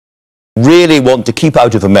clearly want to keep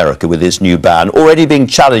out of America with this new ban, already being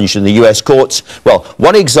challenged in the US courts. Well,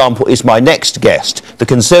 one example is my next guest, the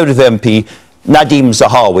Conservative MP Nadim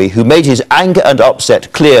Zahawi, who made his anger and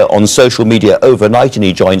upset clear on social media overnight, and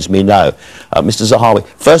he joins me now. Mr. Zahawi,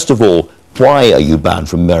 first of all, why are you banned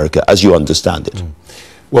from America, as you understand it?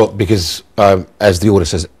 Well, because, as the order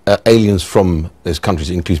says, aliens from those countries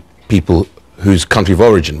include people whose country of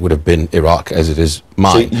origin would have been Iraq, as it is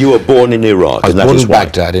mine. So you were born in Iraq? I was born in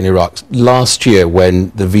Baghdad, in Iraq. Last year,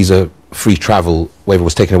 when the visa-free travel waiver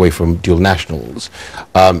was taken away from dual nationals,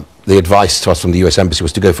 the advice to us from the US Embassy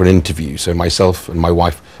was to go for an interview. So myself and my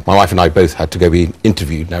wife and I both had to go be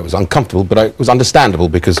interviewed. Now, it was uncomfortable, but it was understandable,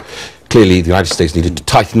 because clearly the United States needed to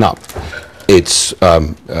tighten up its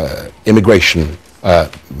immigration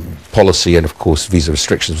policy, and of course visa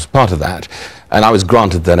restrictions was part of that. And I was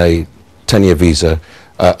granted then a 10-year visa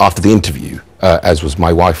after the interview, as was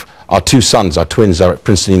my wife. Our two sons, our twins, are at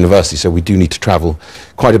Princeton University, so we do need to travel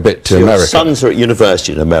quite a bit to America. Your sons are at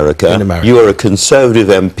university in America. In America. You are a Conservative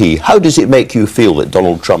MP. How does it make you feel that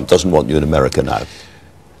Donald Trump doesn't want you in America now?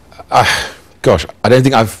 Gosh, I don't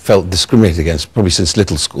think I've felt discriminated against, probably since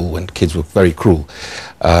little school, when kids were very cruel,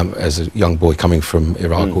 as a young boy coming from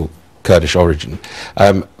Iraq or Kurdish origin.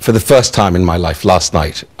 For the first time in my life, last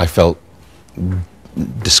night, I felt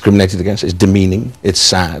discriminated against. It's demeaning. It's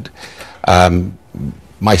sad.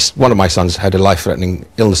 One of my sons had a life-threatening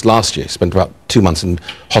illness last year. Spent about 2 months in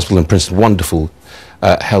hospital in Princeton. Wonderful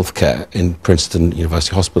healthcare in Princeton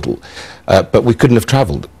University Hospital. But we couldn't have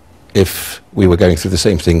travelled if we were going through the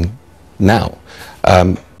same thing now.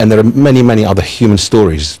 And there are many, many other human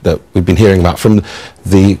stories that we've been hearing about from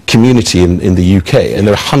the community in the UK. And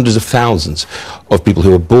there are hundreds of thousands of people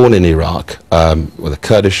who were born in Iraq, whether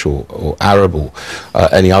Kurdish or Arab or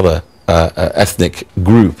any other ethnic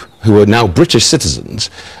group, who are now British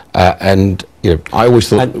citizens. And you know, I always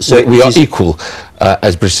thought so we are equal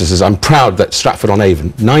as British citizens. I'm proud that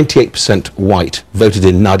Stratford-on-Avon, 98% white, voted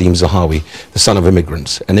in Nadim Zahawi, the son of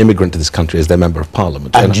immigrants, an immigrant to this country, as their Member of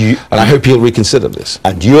Parliament. And I hope he'll reconsider this.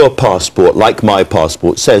 And your passport, like my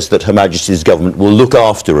passport, says that Her Majesty's government will look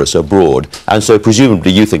after us abroad. And so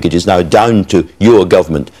presumably you think it is now down to your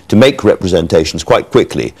government to make representations quite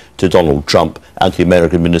quickly to Donald Trump and the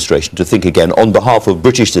American administration to think again on behalf of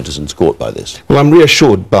British citizens caught by this. Well, I'm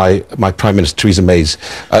reassured by my Prime Minister Theresa May's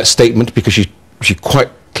statement, because she quite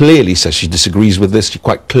clearly says she disagrees with this. She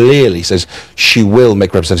quite clearly says she will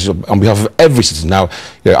make representations on behalf of every citizen. Now,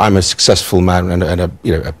 you know, I'm a successful man and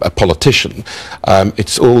a politician.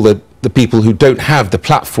 It's all the people who don't have the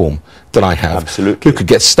platform that I have, absolutely, who could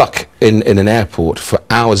get stuck in an airport for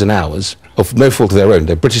hours and hours of no fault of their own.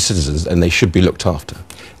 They're British citizens and they should be looked after.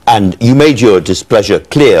 And you made your displeasure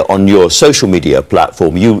clear on your social media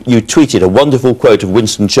platform. You tweeted a wonderful quote of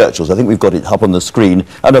Winston Churchill's. I think we've got it up on the screen.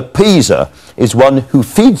 An appeaser is one who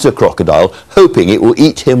feeds a crocodile, hoping it will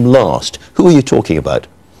eat him last. Who are you talking about?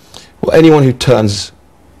 Well, anyone who turns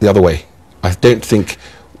the other way. I don't think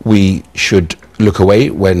we should look away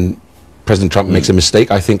when President Trump makes a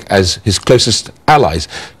mistake. I think as his closest allies,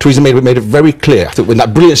 Theresa May made it very clear, I think, in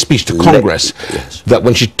that brilliant speech to Congress, that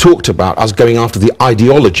when she talked about us going after the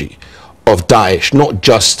ideology of Daesh, not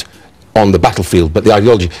just on the battlefield, but the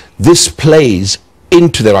ideology, this plays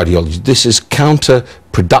into their ideology. This is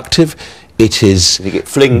counterproductive. It is... It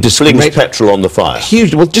flings petrol on the fire.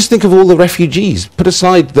 Huge. Well, just think of all the refugees. Put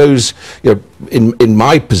aside those, you know, in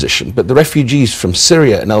my position, but the refugees from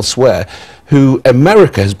Syria and elsewhere, who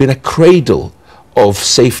America has been a cradle of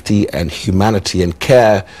safety and humanity and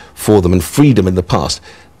care for them and freedom in the past.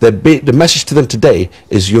 The message to them today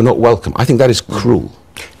is you're not welcome. I think that is cruel.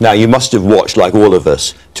 Now, you must have watched, like all of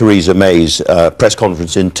us, Theresa May's press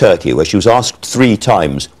conference in Turkey, where she was asked 3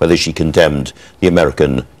 times whether she condemned the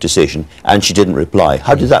American decision, and she didn't reply.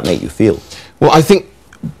 How did that make you feel? Well, I think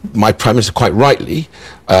my Prime Minister, quite rightly,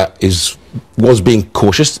 was being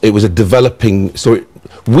cautious. It was a developing story.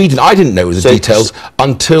 I didn't know the details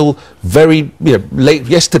until very late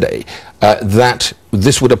yesterday that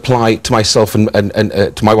this would apply to myself and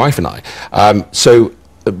to my wife and I. So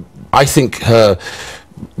I think her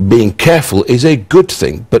being careful is a good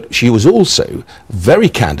thing, but she was also very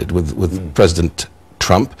candid with President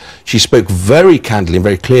Trump. She spoke very candidly and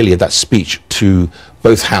very clearly in that speech to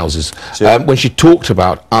both houses when she talked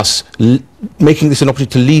about us making this an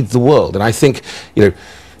opportunity to lead the world. And I think, you know,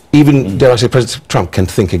 even, dare I say, President Trump can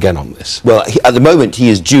think again on this. Well, at the moment he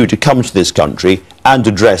is due to come to this country and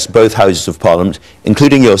address both houses of Parliament,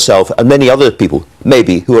 including yourself and many other people,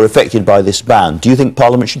 maybe, who are affected by this ban. Do you think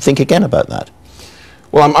Parliament should think again about that?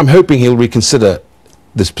 Well, I'm hoping he'll reconsider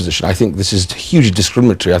this position. I think this is hugely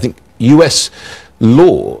discriminatory. I think US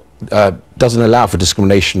law doesn't allow for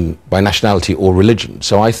discrimination by nationality or religion.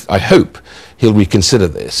 So I hope he'll reconsider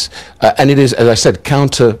this. And it is, as I said,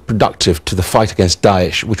 counterproductive to the fight against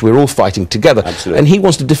Daesh, which we're all fighting together. Absolutely. And he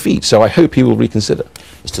wants to defeat, so I hope he will reconsider.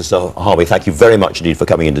 Mr. Zahawi, thank you very much indeed for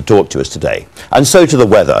coming in to talk to us today. And so to the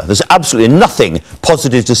weather. There's absolutely nothing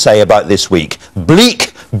positive to say about this week.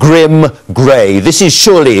 Bleak, grim, grey. This is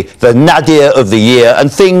surely the nadir of the year,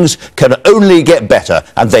 and things can only get better,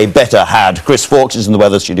 and they better had. Chris Fawkes is in the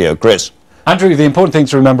weather studio. Chris. Andrew, the important thing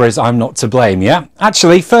to remember is I'm not to blame, yeah?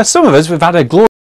 Actually, for some of us, we've had a glorious